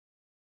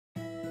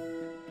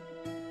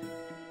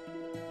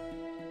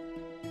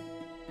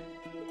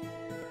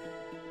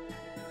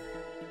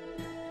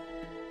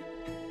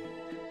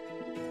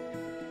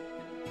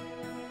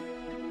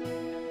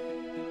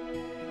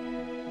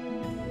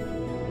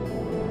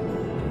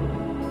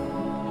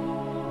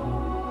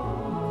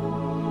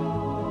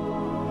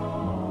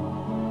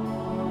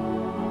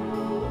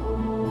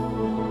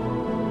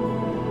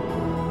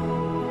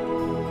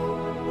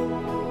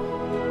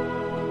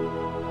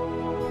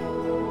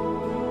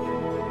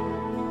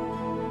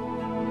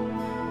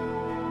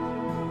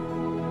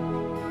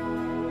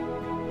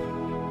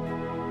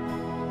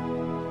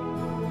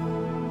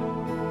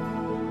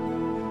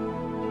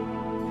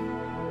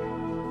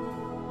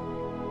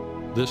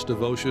This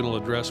devotional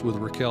address with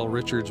Rickelle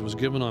Richards was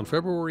given on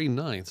February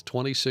 9th,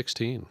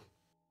 2016.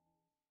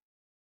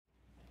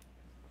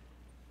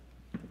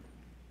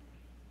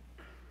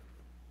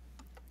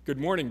 Good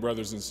morning,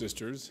 brothers and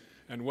sisters,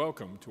 and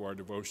welcome to our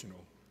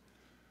devotional.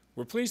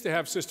 We're pleased to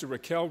have Sister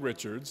Rickelle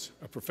Richards,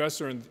 a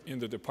professor in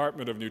the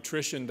Department of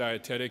Nutrition,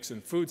 Dietetics,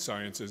 and Food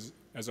Sciences,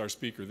 as our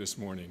speaker this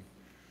morning.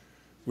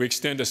 We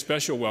extend a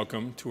special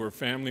welcome to her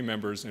family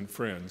members and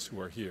friends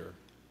who are here.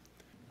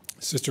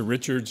 Sister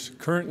Richards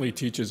currently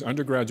teaches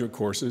undergraduate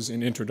courses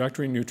in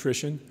introductory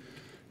nutrition,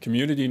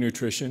 community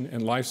nutrition,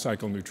 and life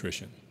cycle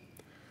nutrition.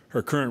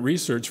 Her current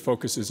research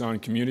focuses on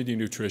community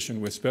nutrition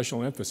with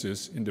special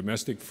emphasis in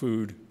domestic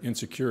food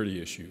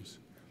insecurity issues.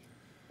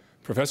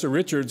 Professor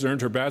Richards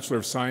earned her Bachelor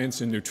of Science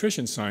in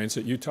Nutrition Science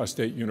at Utah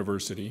State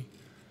University,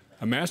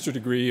 a master's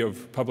degree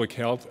of public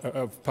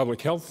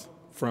health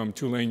from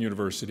Tulane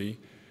University,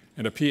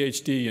 and a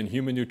PhD in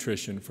human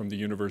nutrition from the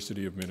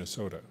University of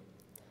Minnesota.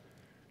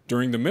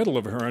 During the middle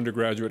of her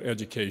undergraduate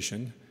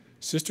education,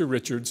 Sister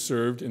Richards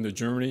served in the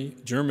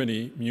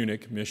Germany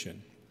Munich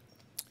mission.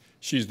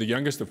 She's the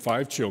youngest of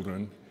 5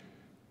 children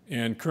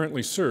and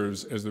currently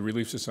serves as the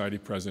Relief Society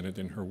president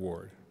in her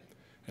ward.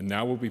 And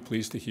now we'll be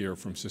pleased to hear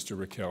from Sister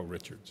Rickelle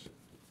Richards.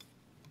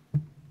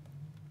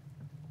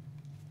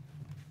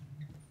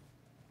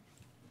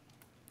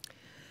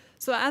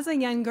 So as a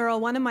young girl,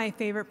 one of my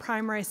favorite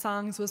primary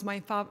songs was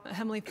My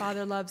Heavenly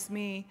Father Loves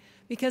Me,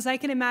 because I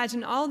can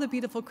imagine all the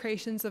beautiful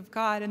creations of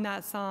God in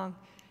that song,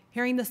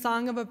 hearing the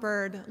song of a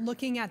bird,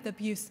 looking at the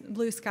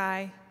blue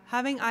sky,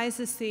 having eyes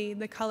to see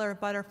the color of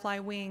butterfly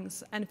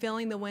wings, and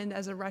feeling the wind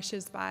as it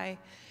rushes by.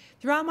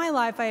 Throughout my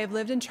life, I have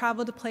lived and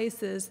traveled to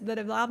places that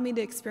have allowed me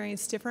to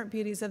experience different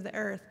beauties of the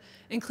earth,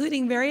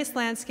 including various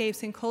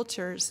landscapes and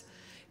cultures.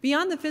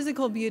 Beyond the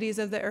physical beauties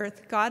of the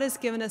earth, God has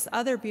given us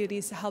other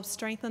beauties to help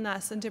strengthen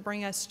us and to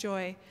bring us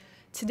joy.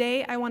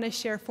 Today, I want to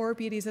share 4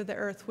 beauties of the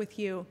earth with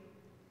you.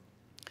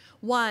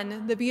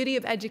 1, the beauty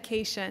of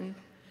education.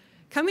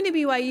 Coming to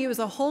BYU was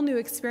a whole new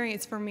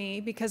experience for me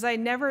because I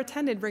never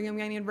attended Brigham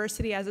Young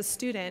University as a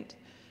student.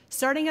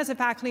 Starting as a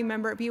faculty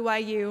member at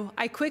BYU,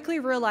 I quickly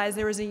realized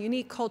there was a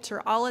unique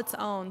culture all its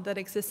own that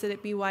existed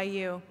at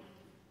BYU.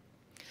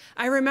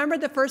 I remember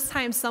the first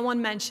time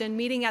someone mentioned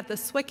meeting at the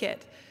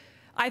Swicket.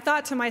 I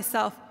thought to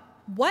myself,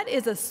 what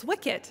is a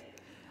Swicket?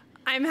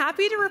 I'm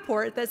happy to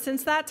report that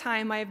since that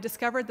time, I have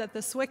discovered that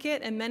the Swicket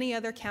and many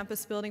other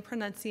campus building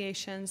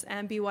pronunciations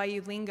and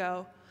BYU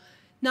lingo.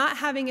 Not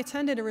having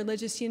attended a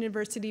religious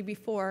university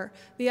before,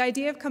 the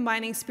idea of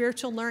combining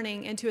spiritual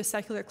learning into a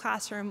secular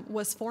classroom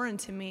was foreign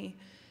to me.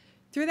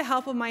 Through the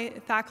help of my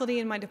faculty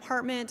in my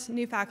department,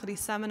 new faculty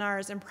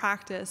seminars, and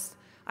practice,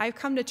 I've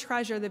come to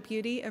treasure the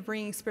beauty of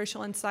bringing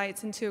spiritual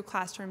insights into a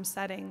classroom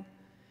setting.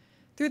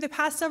 Through the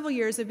past several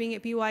years of being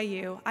at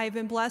BYU, I have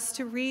been blessed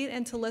to read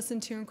and to listen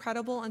to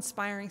incredible,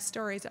 inspiring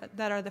stories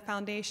that are the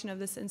foundation of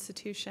this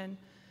institution.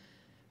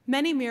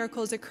 Many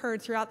miracles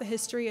occurred throughout the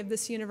history of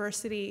this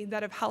university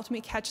that have helped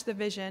me catch the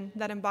vision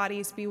that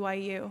embodies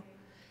BYU.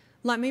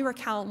 Let me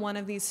recount one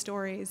of these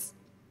stories.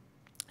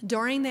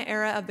 During the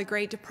era of the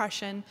Great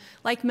Depression,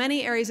 like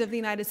many areas of the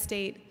United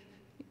States,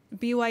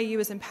 BYU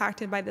was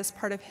impacted by this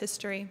part of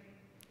history.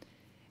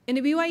 In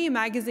a BYU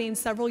magazine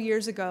several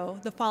years ago,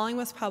 the following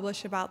was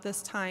published about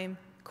this time,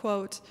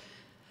 quote,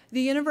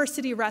 "The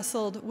university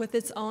wrestled with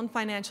its own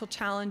financial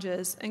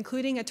challenges,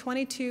 including a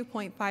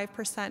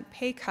 22.5%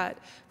 pay cut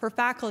for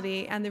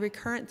faculty and the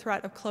recurrent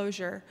threat of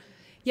closure.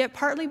 Yet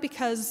partly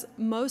because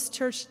most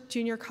church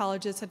junior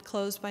colleges had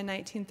closed by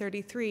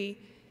 1933,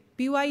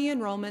 BYU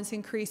enrollments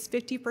increased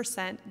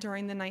 50%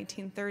 during the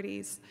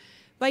 1930s.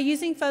 By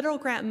using federal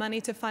grant money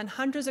to fund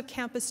hundreds of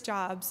campus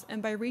jobs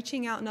and by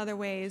reaching out in other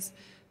ways,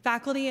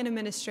 faculty and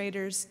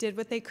administrators did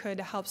what they could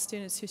to help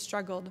students who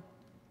struggled.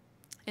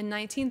 In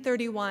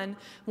 1931,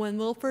 when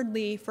Wilford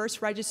Lee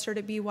first registered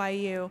at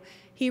BYU,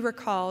 he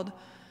recalled,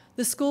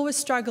 'The school was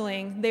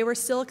struggling. They were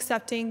still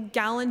accepting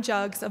gallon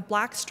jugs of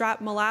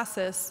blackstrap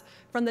molasses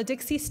from the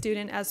Dixie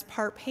student as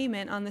part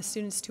payment on the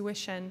student's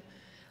tuition.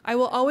 I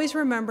will always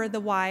remember the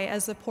Y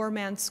as the poor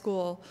man's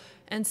school,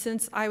 and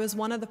since I was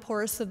one of the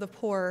poorest of the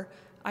poor,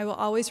 I will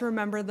always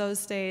remember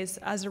those days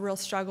as a real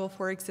struggle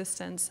for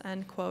existence,"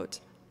 end quote.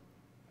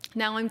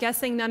 Now, I'm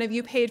guessing none of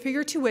you paid for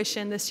your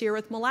tuition this year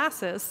with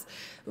molasses,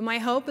 but my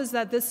hope is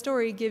that this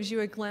story gives you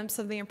a glimpse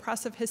of the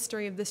impressive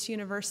history of this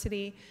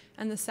university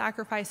and the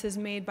sacrifices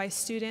made by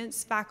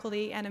students,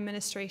 faculty, and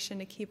administration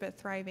to keep it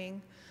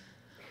thriving.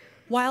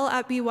 While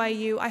at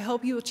BYU, I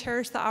hope you will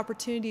cherish the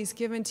opportunities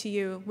given to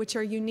you, which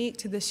are unique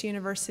to this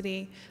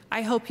university.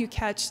 I hope you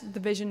catch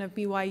the vision of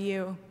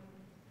BYU.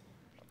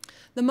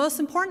 The most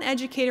important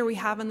educator we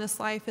have in this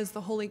life is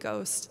the Holy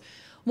Ghost.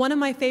 One of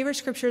my favorite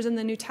scriptures in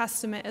the New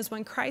Testament is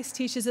when Christ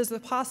teaches his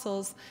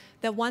apostles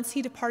that once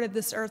he departed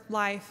this earth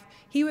life,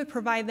 he would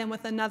provide them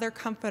with another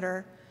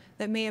comforter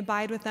that may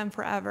abide with them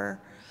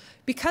forever.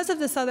 Because of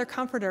this other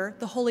comforter,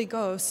 the Holy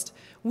Ghost,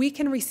 we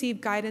can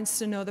receive guidance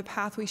to know the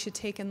path we should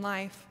take in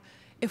life.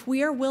 If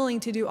we are willing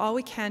to do all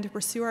we can to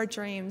pursue our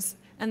dreams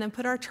and then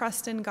put our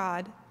trust in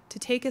God, to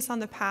take us on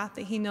the path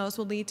that he knows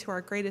will lead to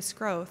our greatest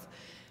growth.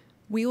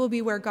 We will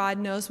be where God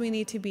knows we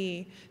need to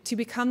be to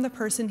become the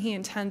person he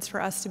intends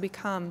for us to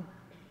become.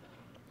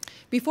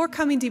 Before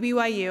coming to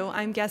BYU,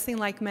 I'm guessing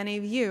like many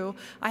of you,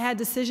 I had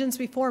decisions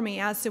before me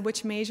as to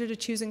which major to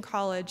choose in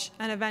college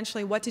and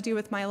eventually what to do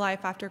with my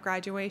life after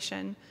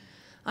graduation.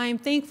 I am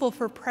thankful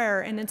for prayer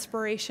and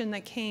inspiration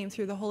that came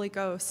through the Holy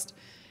Ghost.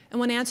 And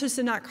when answers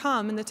did not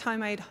come in the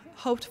time I had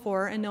hoped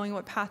for and knowing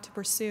what path to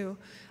pursue,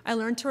 I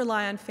learned to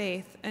rely on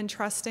faith and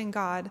trust in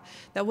God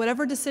that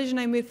whatever decision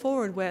I moved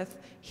forward with,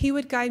 he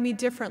would guide me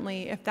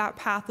differently if that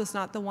path was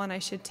not the one I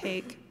should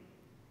take.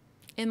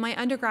 In my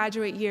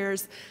undergraduate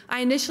years, I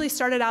initially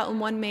started out in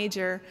one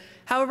major.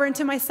 However,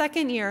 into my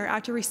second year,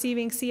 after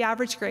receiving C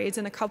average grades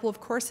in a couple of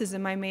courses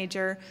in my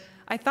major,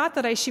 I thought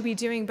that I should be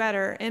doing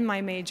better in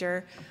my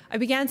major. I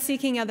began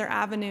seeking other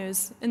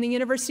avenues. In the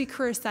University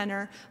Career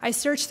Center, I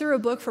searched through a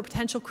book for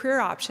potential career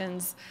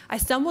options. I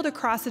stumbled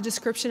across a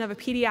description of a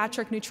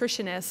pediatric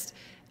nutritionist.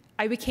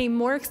 I became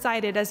more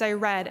excited as I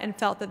read and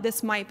felt that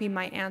this might be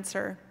my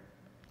answer.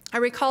 I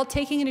recalled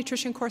taking a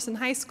nutrition course in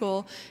high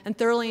school and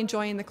thoroughly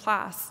enjoying the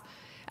class.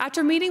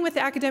 After meeting with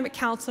the academic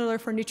counselor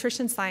for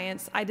nutrition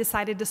science, I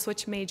decided to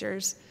switch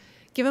majors.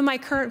 Given my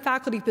current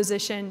faculty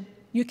position,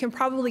 you can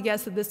probably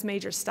guess that this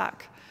major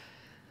stuck.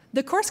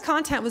 The course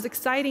content was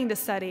exciting to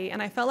study,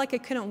 and I felt like I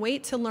couldn't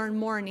wait to learn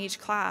more in each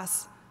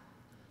class.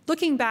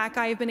 Looking back,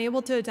 I have been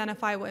able to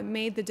identify what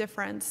made the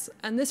difference,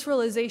 and this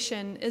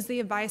realization is the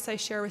advice I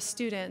share with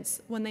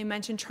students when they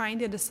mention trying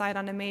to decide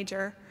on a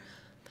major.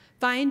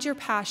 Find your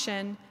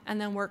passion and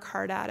then work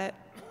hard at it.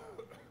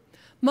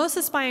 Most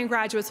aspiring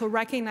graduates will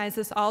recognize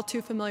this all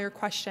too familiar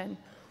question.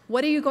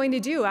 What are you going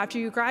to do after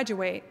you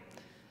graduate?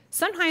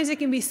 Sometimes it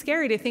can be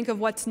scary to think of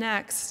what's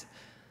next,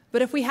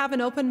 but if we have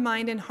an open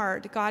mind and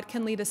heart, God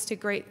can lead us to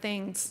great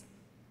things.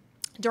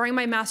 During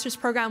my master's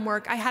program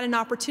work, I had an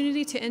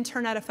opportunity to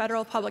intern at a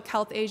federal public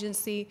health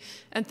agency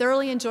and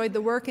thoroughly enjoyed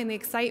the work and the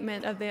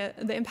excitement of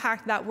the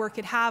impact that work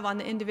could have on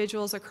the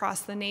individuals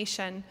across the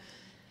nation.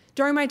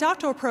 During my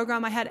doctoral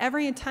program, I had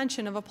every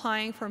intention of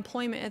applying for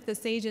employment at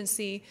this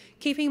agency,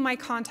 keeping my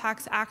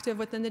contacts active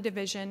within the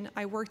division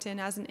I worked in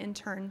as an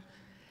intern.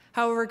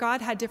 However,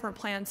 God had different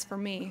plans for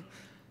me.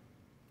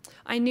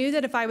 I knew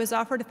that if I was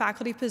offered a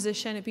faculty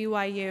position at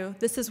BYU,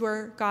 this is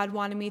where God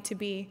wanted me to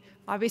be.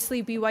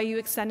 Obviously, BYU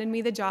extended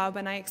me the job,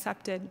 and I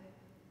accepted.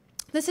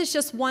 This is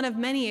just one of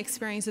many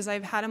experiences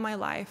I've had in my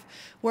life,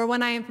 where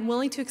when I am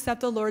willing to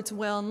accept the Lord's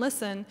will and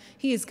listen,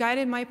 he has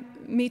guided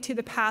me to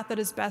the path that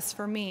is best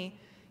for me.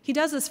 He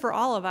does this for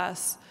all of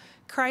us.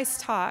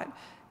 Christ taught,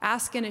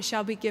 "Ask and it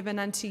shall be given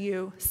unto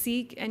you.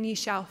 Seek and ye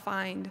shall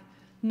find.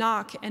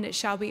 Knock and it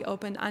shall be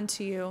opened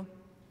unto you."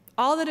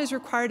 All that is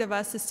required of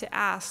us is to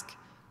ask,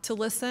 to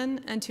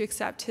listen, and to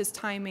accept his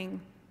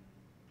timing.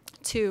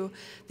 2,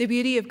 the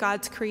beauty of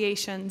God's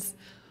creations.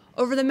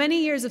 Over the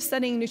many years of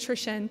studying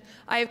nutrition,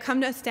 I have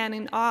come to stand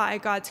in awe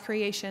at God's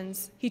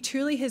creations. He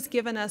truly has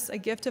given us a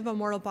gift of a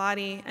mortal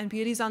body and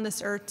beauties on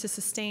this earth to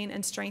sustain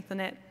and strengthen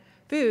it.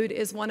 Food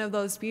is one of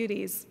those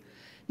beauties.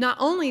 Not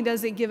only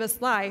does it give us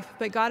life,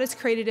 but God has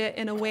created it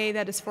in a way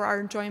that is for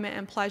our enjoyment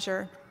and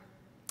pleasure.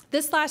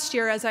 This last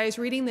year, as I was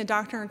reading the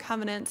Doctrine and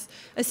Covenants,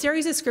 a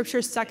series of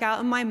scriptures stuck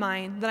out in my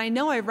mind that I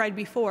know I've read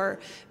before,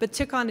 but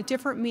took on a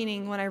different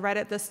meaning when I read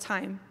it this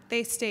time.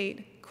 They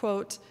state,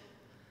 quote,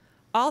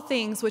 "All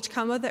things which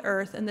come of the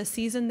earth and the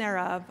season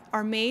thereof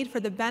are made for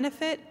the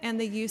benefit and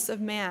the use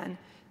of man,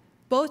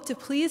 both to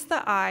please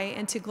the eye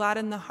and to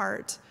gladden the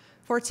heart,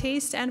 for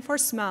taste and for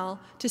smell,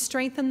 to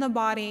strengthen the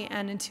body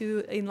and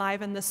to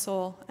enliven the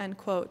soul," end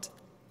quote.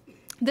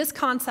 This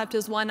concept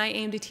is one I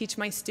aim to teach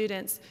my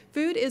students.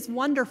 Food is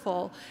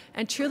wonderful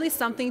and truly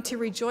something to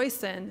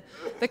rejoice in.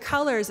 The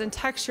colors and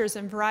textures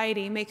and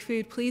variety make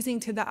food pleasing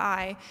to the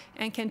eye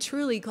and can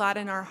truly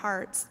gladden our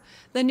hearts.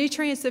 The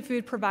nutrients that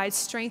food provides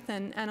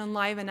strengthen and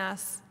enliven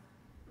us.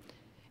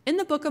 In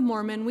the Book of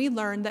Mormon, we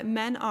learn that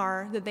men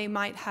are that they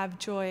might have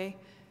joy.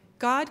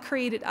 God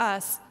created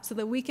us so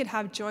that we could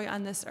have joy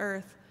on this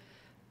earth.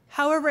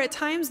 However, at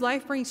times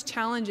life brings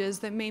challenges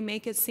that may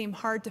make it seem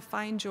hard to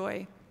find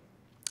joy.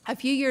 A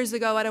few years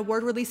ago at a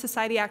Word Release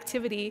Society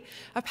activity,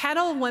 a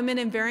panel of women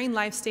in varying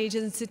life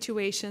stages and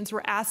situations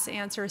were asked to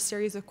answer a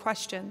series of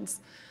questions.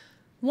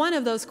 One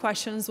of those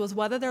questions was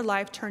whether their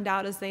life turned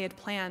out as they had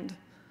planned.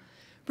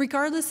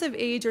 Regardless of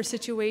age or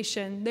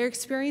situation, their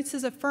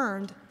experiences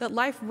affirmed that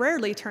life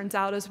rarely turns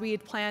out as we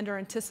had planned or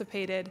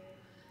anticipated.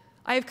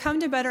 I have come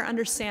to better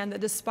understand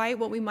that despite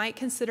what we might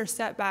consider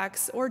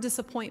setbacks or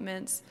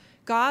disappointments,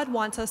 God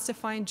wants us to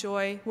find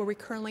joy where we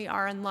currently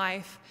are in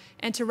life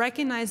and to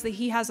recognize that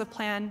he has a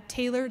plan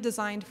tailored,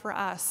 designed for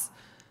us.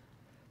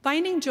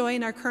 Finding joy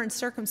in our current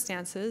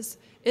circumstances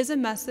is a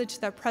message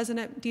that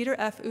President Dieter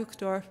F.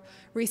 Uchtdorf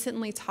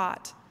recently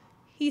taught.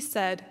 He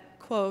said,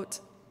 quote,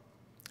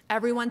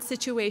 "Everyone's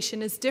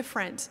situation is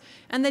different,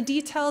 and the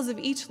details of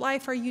each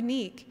life are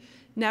unique.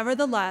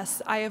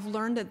 Nevertheless, I have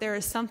learned that there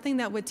is something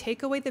that would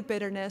take away the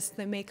bitterness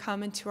that may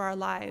come into our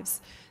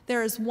lives.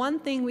 There is one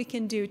thing we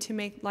can do to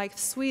make life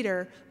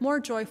sweeter, more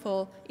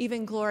joyful,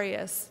 even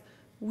glorious.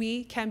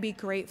 We can be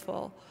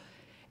grateful.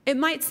 It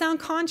might sound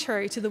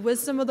contrary to the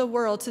wisdom of the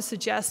world to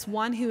suggest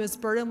one who is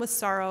burdened with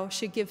sorrow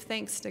should give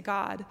thanks to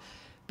God.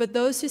 But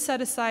those who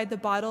set aside the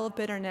bottle of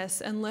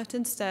bitterness and lift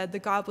instead the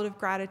goblet of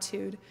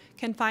gratitude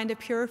can find a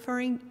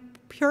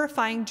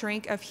purifying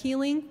drink of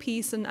healing,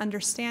 peace, and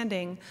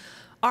understanding.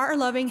 Our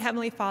loving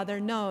Heavenly Father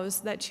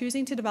knows that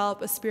choosing to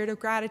develop a spirit of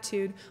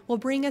gratitude will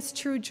bring us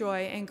true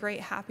joy and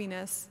great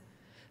happiness.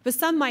 But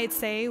some might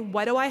say,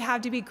 what do I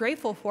have to be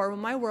grateful for when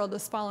my world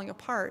is falling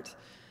apart?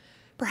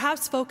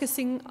 Perhaps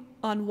focusing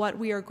on what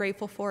we are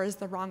grateful for is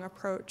the wrong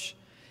approach.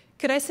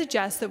 Could I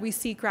suggest that we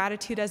see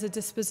gratitude as a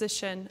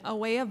disposition, a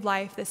way of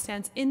life that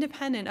stands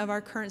independent of our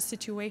current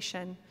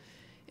situation?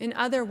 In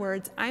other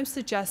words, I'm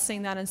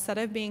suggesting that instead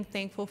of being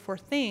thankful for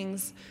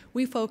things,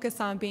 we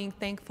focus on being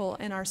thankful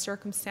in our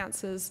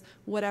circumstances,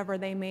 whatever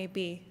they may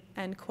be,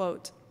 end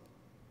quote.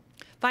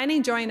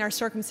 Finding joy in our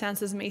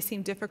circumstances may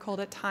seem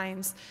difficult at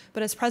times,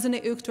 but as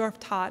President Uchtdorf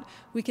taught,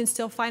 we can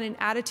still find an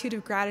attitude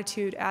of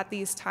gratitude at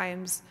these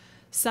times.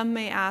 Some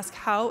may ask,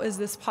 how is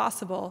this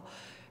possible?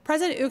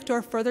 President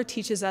Uchtdorf further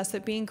teaches us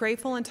that being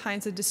grateful in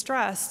times of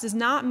distress does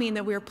not mean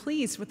that we are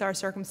pleased with our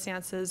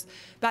circumstances,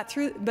 but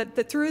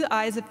that through the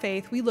eyes of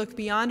faith, we look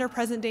beyond our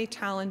present-day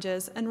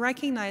challenges and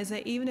recognize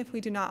that even if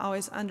we do not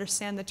always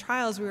understand the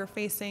trials we are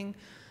facing,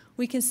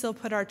 we can still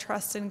put our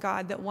trust in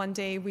God that one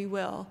day we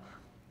will.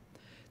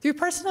 Through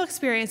personal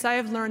experience, I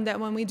have learned that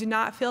when we do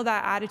not feel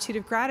that attitude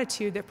of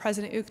gratitude that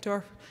President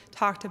Uchtdorf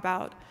talked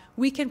about,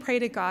 we can pray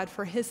to God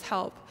for His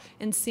help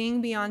in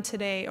seeing beyond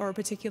today or a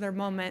particular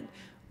moment.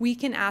 We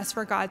can ask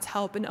for God's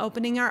help in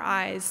opening our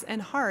eyes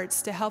and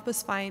hearts to help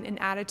us find an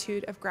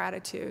attitude of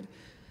gratitude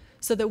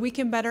so that we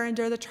can better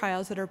endure the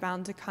trials that are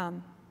bound to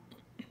come.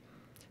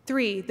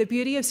 3, the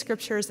beauty of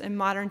scriptures and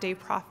modern-day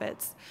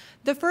prophets.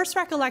 The first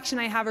recollection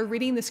I have of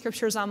reading the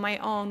scriptures on my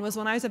own was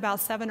when I was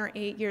about 7 or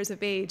 8 years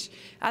of age.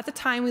 At the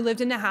time, we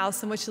lived in a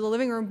house in which the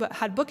living room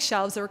had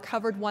bookshelves that were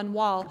covered one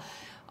wall.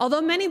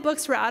 Although many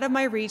books were out of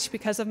my reach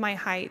because of my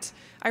height,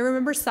 I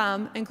remember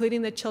some,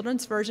 including the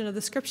children's version of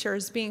the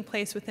scriptures, being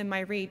placed within my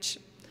reach.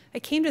 I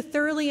came to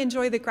thoroughly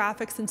enjoy the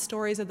graphics and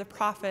stories of the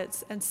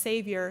prophets and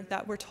Savior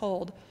that were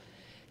told.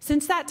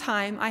 Since that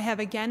time, I have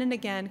again and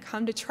again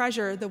come to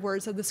treasure the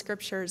words of the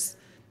scriptures.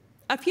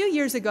 A few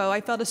years ago,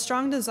 I felt a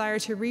strong desire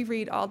to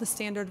reread all the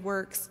standard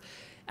works.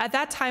 At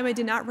that time, I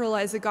did not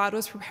realize that God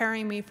was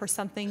preparing me for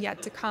something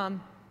yet to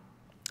come.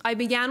 I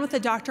began with the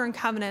Doctrine and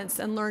Covenants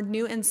and learned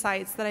new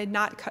insights that I had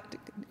not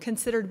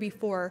considered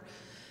before.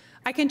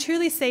 I can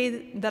truly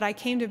say that I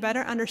came to better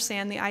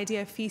understand the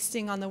idea of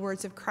feasting on the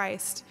words of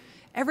Christ.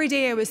 Every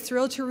day I was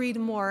thrilled to read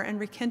more and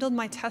rekindled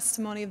my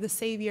testimony of the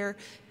Savior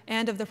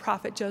and of the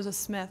prophet Joseph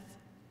Smith.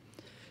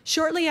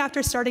 Shortly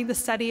after starting the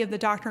study of the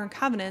Doctrine and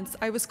Covenants,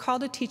 I was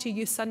called to teach a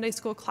youth Sunday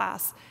school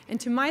class.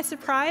 And to my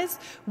surprise,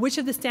 which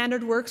of the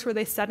standard works were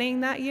they studying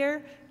that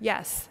year?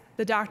 Yes,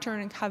 the Doctrine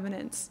and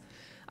Covenants.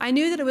 I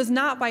knew that it was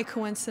not by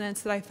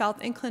coincidence that I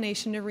felt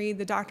inclination to read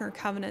the Doctrine and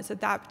Covenants at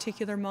that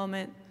particular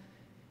moment.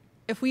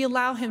 If we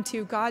allow Him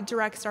to, God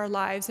directs our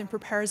lives and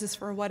prepares us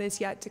for what is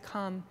yet to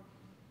come.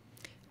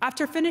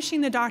 After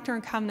finishing the Doctrine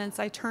and Covenants,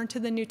 I turned to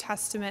the New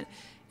Testament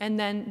and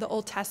then the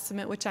Old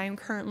Testament, which I am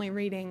currently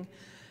reading.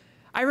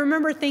 I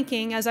remember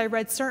thinking, as I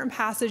read certain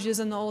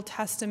passages in the Old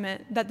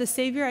Testament, that the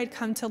Savior I'd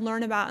come to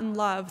learn about and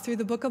love through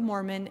the Book of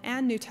Mormon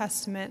and New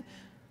Testament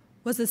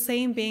was the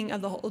same being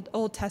of the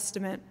Old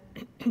Testament.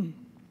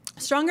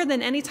 Stronger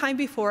than any time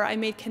before, I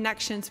made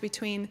connections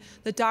between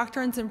the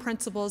doctrines and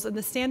principles and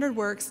the standard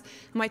works,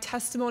 and my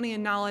testimony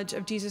and knowledge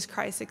of Jesus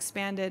Christ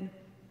expanded.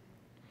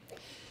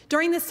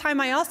 During this time,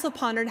 I also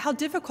pondered how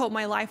difficult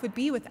my life would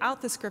be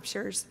without the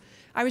scriptures.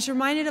 I was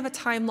reminded of a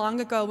time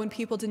long ago when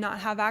people did not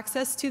have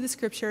access to the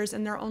scriptures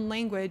in their own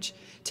language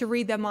to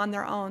read them on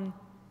their own.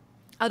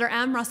 Elder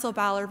M. Russell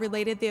Ballard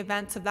related the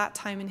events of that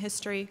time in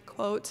history,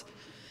 quote,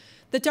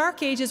 "The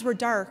dark ages were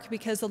dark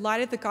because the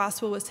light of the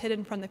gospel was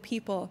hidden from the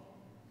people.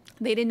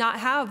 They did not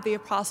have the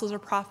apostles or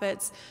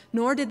prophets,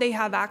 nor did they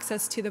have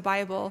access to the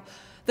Bible.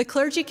 The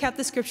clergy kept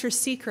the scriptures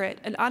secret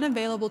and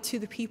unavailable to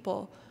the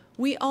people.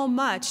 We owe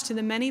much to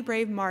the many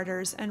brave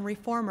martyrs and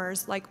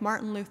reformers like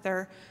Martin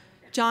Luther,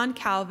 John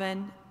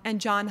Calvin, and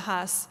John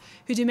Huss,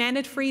 who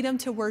demanded freedom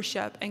to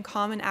worship and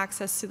common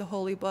access to the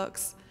holy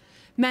books.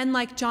 Men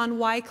like John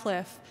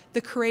Wycliffe,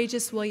 the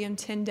courageous William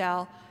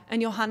Tyndale,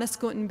 and Johannes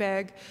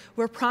Gutenberg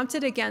were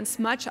prompted against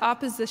much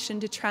opposition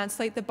to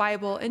translate the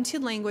Bible into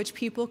language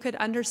people could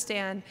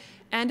understand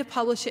and to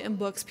publish it in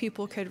books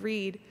people could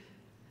read.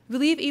 I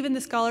believe even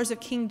the scholars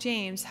of King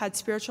James had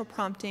spiritual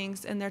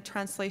promptings in their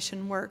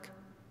translation work.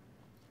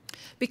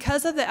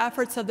 Because of the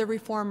efforts of the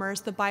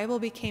reformers, the Bible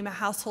became a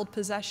household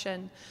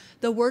possession.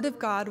 The Word of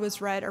God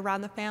was read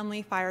around the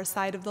family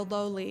fireside of the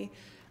lowly,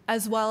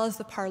 as well as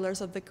the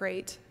parlors of the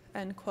great,"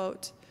 end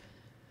quote.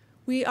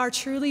 We are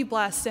truly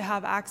blessed to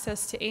have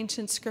access to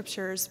ancient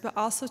scriptures, but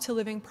also to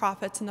living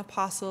prophets and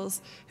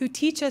apostles who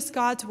teach us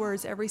God's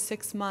words every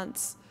 6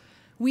 months.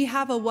 We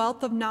have a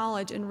wealth of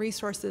knowledge and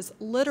resources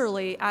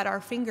literally at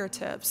our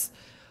fingertips.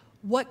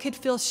 What could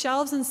fill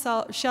shelves and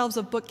shelves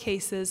of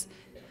bookcases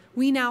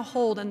we now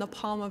hold in the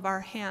palm of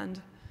our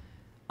hand.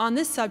 On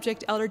this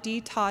subject, Elder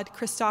D. Todd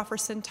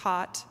Christofferson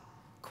taught,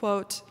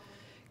 quote,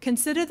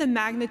 "Consider the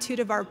magnitude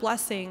of our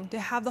blessing to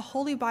have the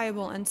Holy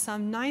Bible and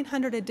some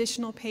 900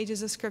 additional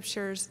pages of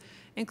scriptures,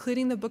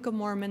 including the Book of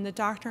Mormon, the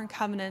Doctrine and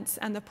Covenants,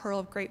 and the Pearl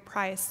of Great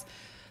Price.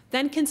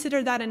 Then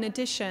consider that in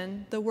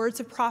addition, the words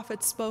of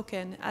prophets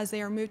spoken as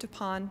they are moved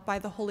upon by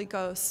the Holy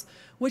Ghost,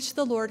 which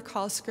the Lord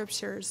calls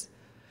scriptures,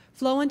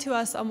 flow into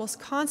us almost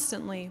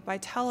constantly by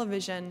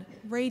television,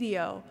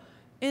 radio,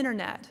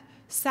 internet,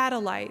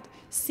 satellite,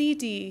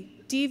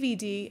 CD,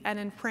 DVD, and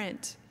in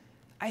print.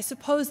 I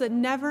suppose that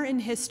never in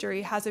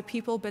history has a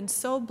people been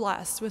so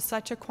blessed with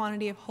such a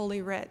quantity of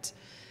Holy Writ.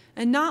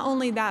 And not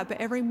only that, but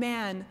every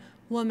man,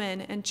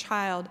 woman, and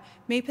child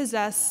may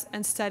possess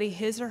and study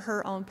his or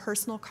her own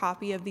personal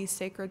copy of these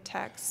sacred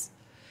texts,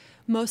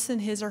 most in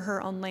his or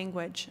her own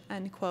language,"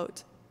 end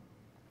quote.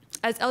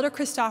 As Elder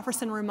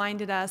Christofferson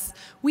reminded us,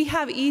 we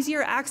have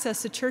easier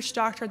access to church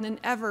doctrine than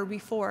ever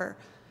before.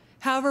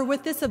 However,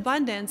 with this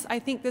abundance, I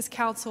think this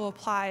counsel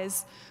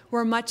applies.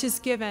 Where much is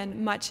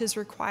given, much is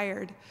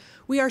required.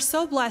 We are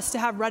so blessed to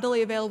have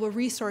readily available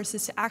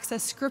resources to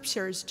access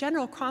scriptures,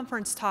 general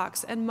conference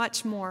talks, and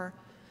much more.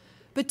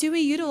 But do we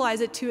utilize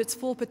it to its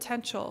full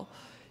potential?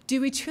 Do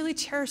we truly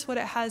cherish what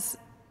it has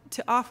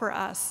to offer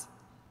us?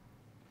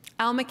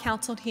 Alma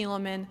counseled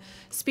Helaman,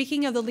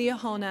 speaking of the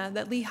Liahona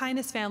that Lehi and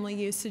his family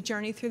used to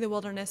journey through the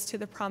wilderness to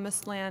the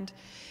promised land.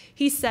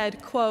 He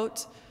said,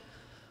 quote,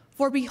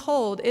 "For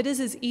behold, it is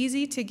as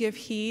easy to give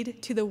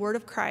heed to the word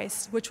of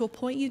Christ, which will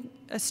point you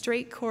a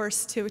straight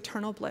course to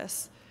eternal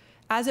bliss,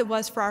 as it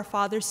was for our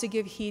fathers to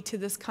give heed to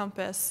this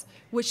compass,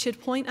 which should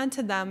point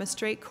unto them a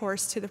straight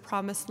course to the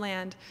promised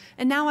land.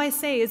 And now I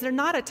say, is there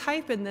not a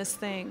type in this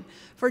thing?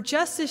 For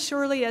just as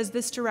surely as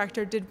this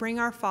director did bring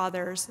our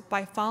fathers,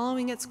 by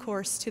following its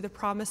course to the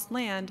promised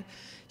land,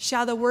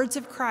 shall the words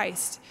of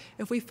Christ,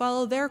 if we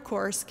follow their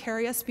course,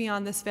 carry us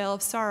beyond this vale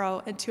of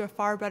sorrow into a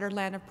far better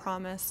land of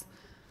promise.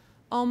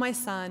 O my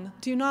son,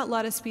 do not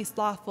let us be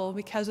slothful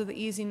because of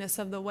the easiness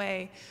of the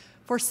way.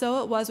 For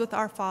so it was with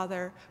our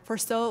father, for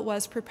so it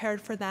was prepared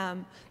for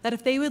them, that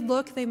if they would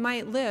look, they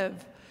might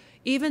live.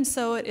 Even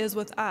so it is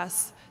with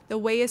us. The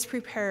way is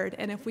prepared,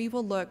 and if we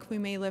will look, we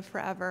may live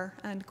forever."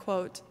 End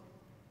quote.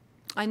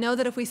 I know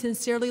that if we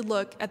sincerely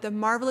look at the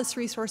marvelous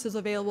resources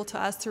available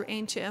to us through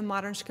ancient and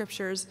modern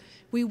scriptures,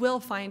 we will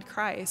find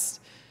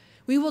Christ.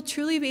 We will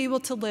truly be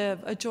able to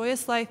live a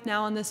joyous life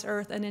now on this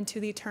earth and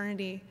into the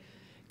eternity.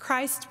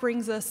 Christ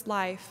brings us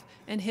life,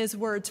 and his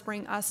words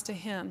bring us to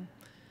him.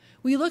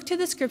 We look to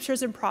the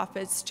scriptures and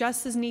prophets,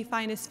 just as Nephi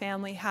and his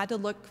family had to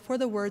look for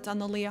the words on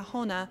the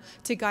Liahona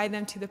to guide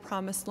them to the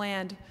promised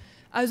land.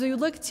 As we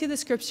look to the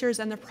scriptures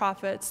and the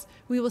prophets,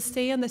 we will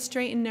stay on the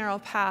straight and narrow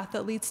path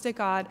that leads to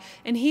God,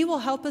 and he will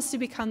help us to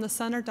become the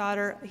son or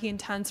daughter he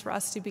intends for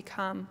us to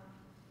become.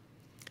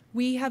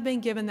 We have been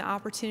given the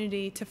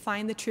opportunity to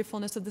find the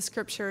truthfulness of the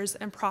scriptures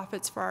and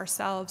prophets for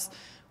ourselves.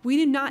 We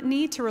do not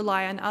need to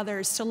rely on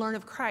others to learn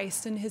of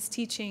Christ and his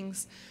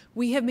teachings.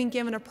 We have been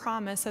given a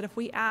promise that if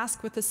we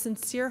ask with a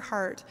sincere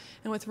heart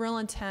and with real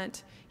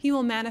intent, he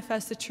will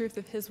manifest the truth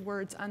of his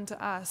words unto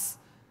us.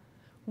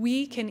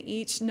 We can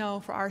each know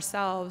for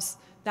ourselves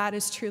that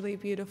is truly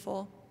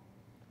beautiful.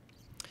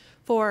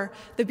 For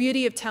the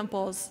beauty of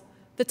temples.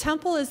 The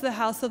temple is the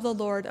house of the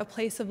Lord, a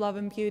place of love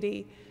and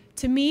beauty.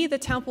 To me, the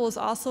temple is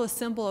also a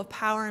symbol of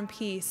power and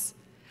peace.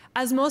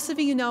 As most of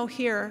you know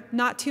here,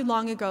 not too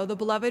long ago, the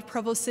beloved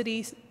Provo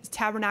City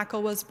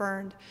Tabernacle was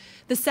burned.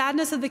 The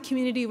sadness of the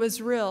community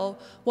was real.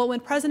 Well, when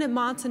President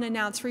Monson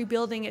announced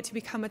rebuilding it to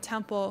become a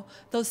temple,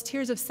 those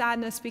tears of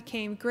sadness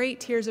became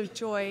great tears of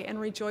joy and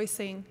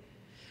rejoicing.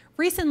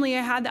 Recently,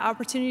 I had the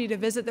opportunity to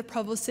visit the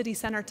Provo City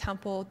Center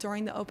Temple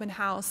during the open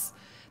house.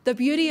 The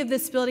beauty of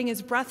this building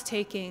is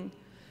breathtaking.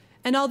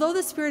 And although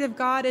the Spirit of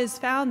God is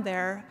found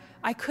there,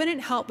 I couldn't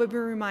help but be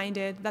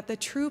reminded that the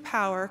true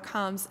power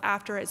comes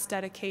after its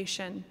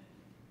dedication.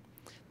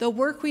 The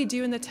work we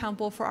do in the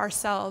temple for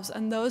ourselves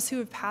and those who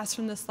have passed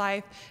from this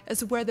life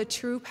is where the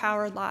true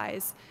power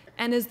lies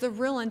and is the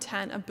real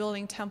intent of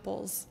building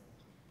temples.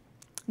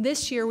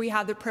 This year, we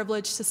had the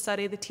privilege to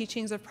study the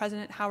teachings of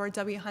President Howard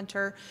W.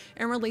 Hunter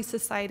in Relief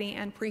Society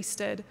and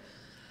Priesthood.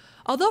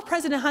 Although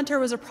President Hunter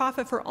was a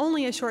prophet for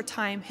only a short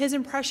time, his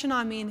impression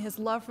on me and his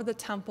love for the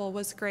temple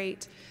was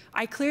great.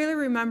 I clearly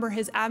remember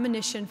his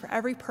admonition for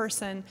every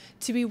person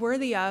to be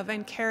worthy of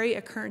and carry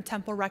a current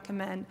temple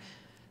recommend.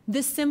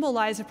 This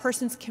symbolized a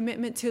person's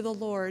commitment to the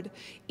Lord,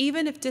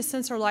 even if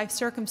distance or life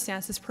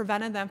circumstances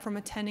prevented them from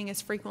attending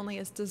as frequently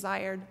as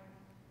desired.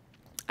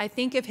 I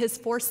think of his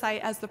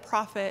foresight as the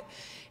prophet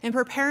in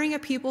preparing a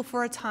people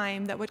for a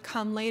time that would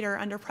come later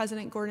under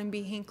President Gordon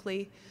B.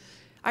 Hinckley.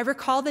 I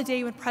recall the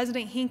day when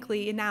President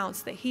Hinckley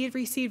announced that he had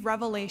received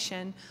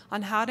revelation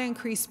on how to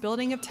increase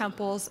building of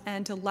temples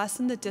and to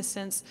lessen the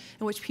distance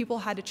in which people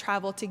had to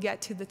travel to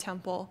get to the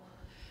temple.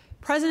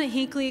 President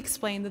Hinckley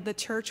explained that the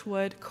church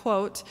would,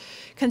 quote,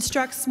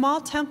 construct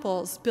small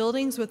temples,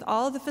 buildings with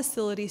all of the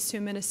facilities to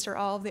administer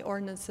all of the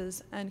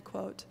ordinances, end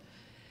quote.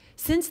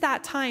 Since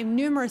that time,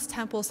 numerous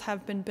temples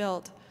have been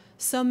built.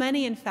 So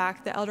many, in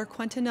fact, that Elder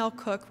Quentin L.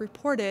 Cook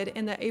reported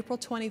in the April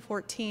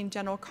 2014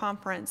 General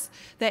Conference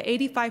that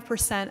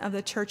 85% of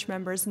the church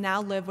members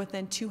now live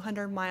within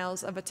 200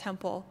 miles of a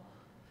temple.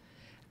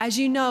 As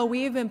you know,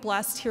 we have been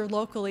blessed here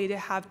locally to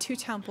have 2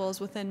 temples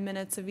within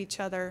minutes of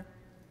each other.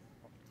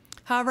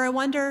 However, I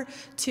wonder,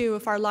 too,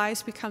 if our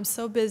lives become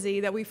so busy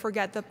that we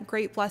forget the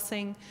great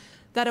blessing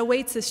that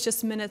awaits us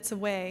just minutes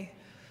away.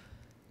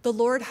 The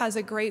Lord has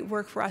a great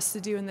work for us to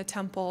do in the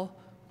temple.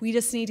 We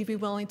just need to be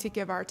willing to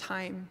give our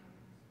time.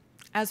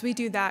 As we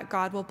do that,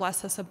 God will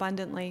bless us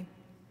abundantly.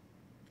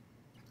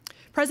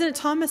 President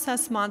Thomas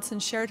S. Monson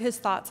shared his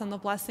thoughts on the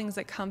blessings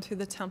that come through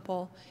the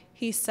temple.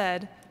 He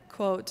said,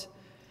 quote,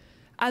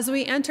 "As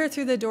we enter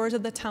through the doors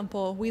of the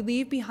temple, we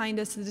leave behind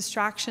us the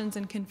distractions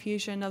and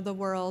confusion of the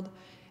world.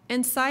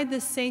 Inside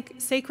this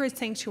sacred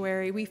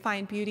sanctuary, we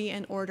find beauty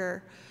and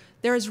order.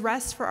 There is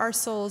rest for our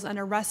souls and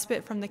a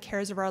respite from the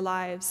cares of our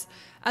lives.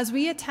 As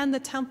we attend the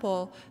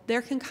temple,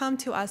 there can come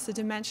to us a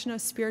dimension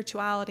of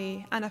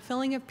spirituality and a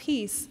feeling of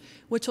peace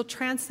which will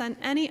transcend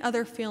any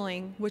other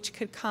feeling which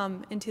could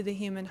come into the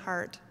human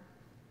heart.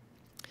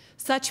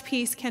 Such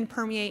peace can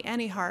permeate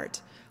any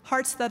heart,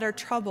 hearts that are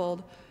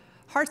troubled,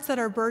 hearts that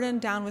are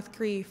burdened down with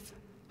grief,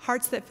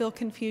 hearts that feel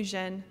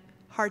confusion,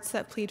 hearts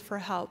that plead for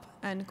help,"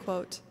 end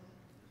quote.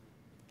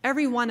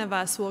 Every one of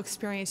us will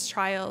experience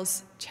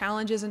trials,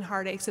 challenges, and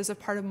heartaches as a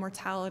part of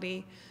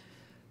mortality.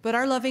 But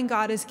our loving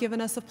God has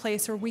given us a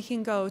place where we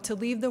can go to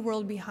leave the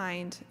world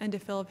behind and to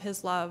fill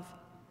His love.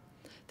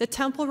 The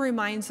temple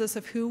reminds us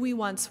of who we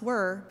once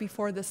were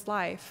before this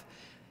life,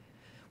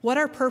 what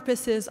our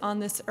purpose is on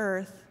this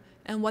earth,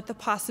 and what the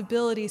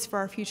possibilities for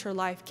our future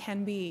life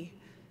can be.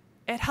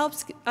 It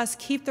helps us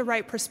keep the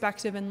right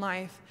perspective in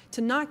life, to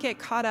not get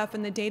caught up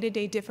in the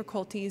day-to-day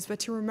difficulties, but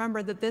to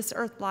remember that this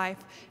earth life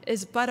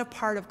is but a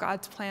part of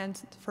God's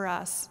plans for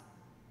us.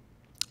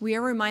 We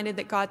are reminded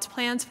that God's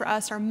plans for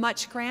us are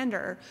much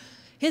grander.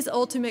 His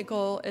ultimate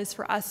goal is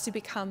for us to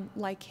become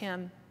like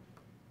Him.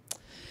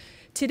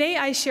 Today,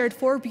 I shared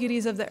 4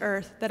 beauties of the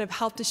earth that have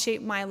helped to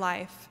shape my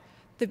life: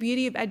 the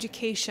beauty of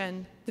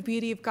education, the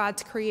beauty of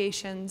God's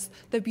creations,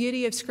 the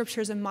beauty of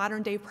scriptures and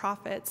modern-day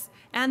prophets,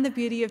 and the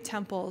beauty of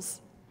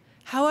temples.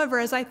 However,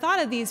 as I thought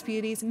of these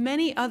beauties,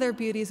 many other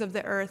beauties of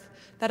the earth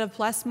that have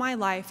blessed my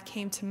life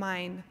came to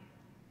mind.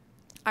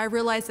 I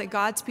realized that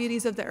God's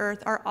beauties of the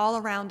earth are all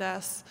around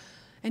us,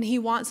 and He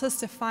wants us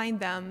to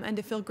find them and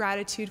to feel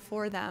gratitude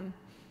for them.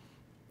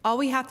 All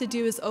we have to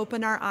do is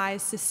open our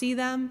eyes to see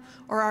them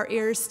or our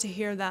ears to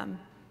hear them.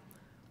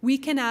 We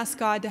can ask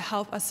God to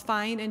help us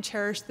find and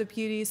cherish the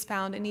beauties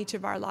found in each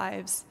of our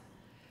lives.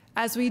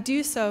 As we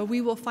do so,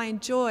 we will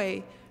find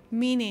joy,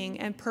 meaning,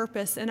 and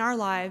purpose in our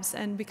lives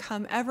and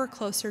become ever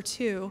closer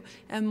to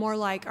and more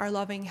like our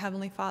loving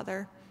Heavenly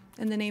Father.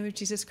 In the name of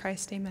Jesus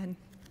Christ, amen.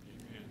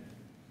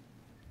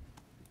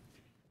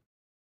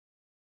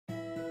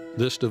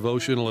 This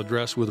devotional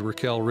address with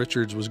Rickelle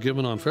Richards was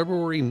given on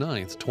February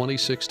 9th,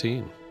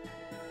 2016.